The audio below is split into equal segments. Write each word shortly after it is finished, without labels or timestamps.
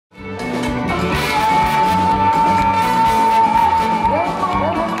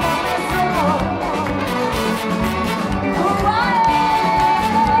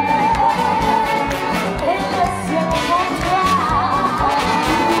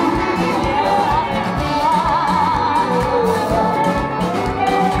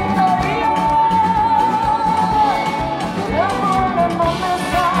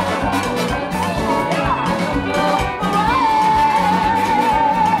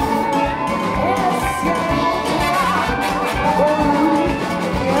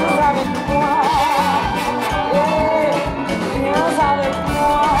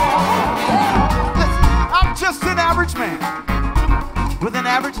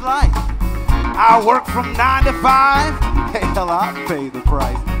life. I work from 9 to 5. Hell, I pay the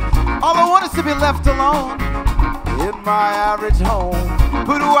price. All I want is to be left alone in my average home.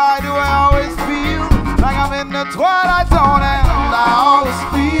 But why do I always feel like I'm in the twilight zone? And I always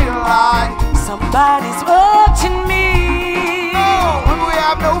feel like somebody's watching me. Oh, when we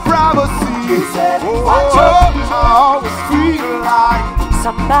have no privacy. You said, oh, watch out. I always feel like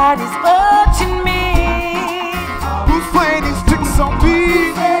somebody's watching me. Who's playing these tricks on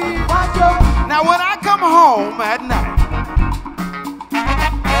me? You said, watch out. Now when I come home at night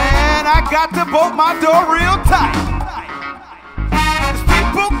and I got to bolt my door real tight, 'cause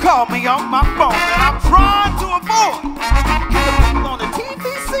people call me on my phone and I'm trying to avoid. Can the people on the TV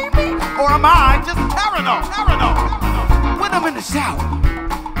see me? Or am I just paranoid? When I'm in the shower,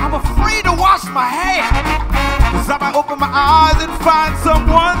 I'm afraid to wash my hair, 'cause I might open my eyes and find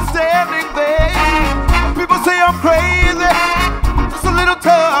someone standing there. People say I'm crazy, just a little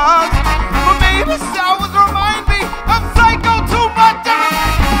touch, but maybe showers remind me I'm psycho too much.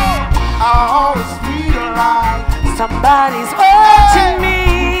 I always feel like somebody's watching me.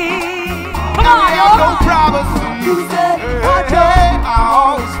 Come on, I have no privacy. You said, watch hey, I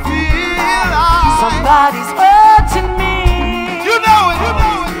always feel like somebody's watching me. You know it, come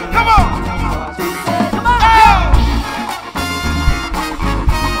on. Come on.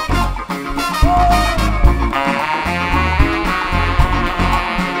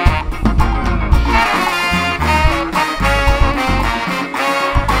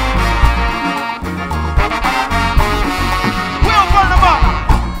 We'll burn them up.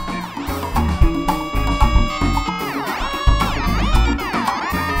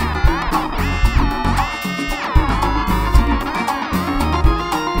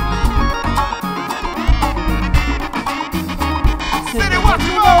 City, what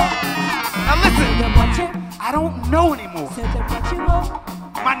you want? Now listen, I don't know anymore.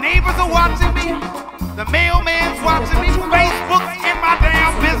 My neighbors are watching me. The mailman's watching me. Facebook's in my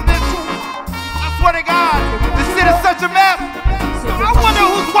damn business. I swear to God, this shit is such a mess. I wonder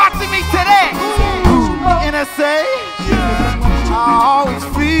who's watching me today. NSA, I always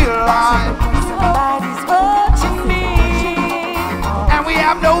feel like Somebody's watching me. and we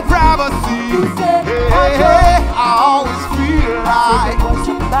have no privacy. Hey, I always feel like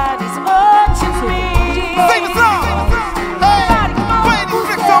Somebody's watching me. sing the song. Hey, play these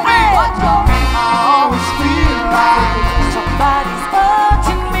tricks on me. I always feel like Somebody's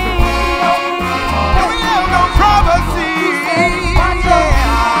watching me. and we have no privacy. Yeah,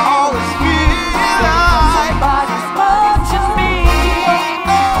 I always feel like. Somebody's watching me.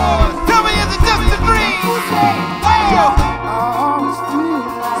 Oh, tell me, is it just a dream? Oh, I always feel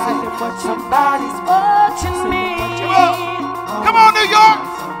like. Somebody's watching me. Come on, New York.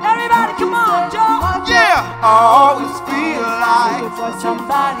 Everybody, come on, Joe. Yeah, I always feel like.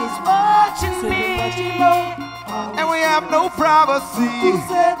 Somebody's watching me. And we have no privacy.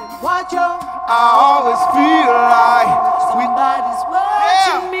 Watch out. I always feel like. Somebody's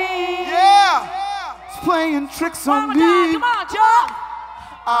watching me. Yeah, it's playing tricks on One more time, me. come on, Joe.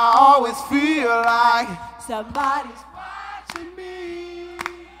 I always feel like. Somebody's watching me.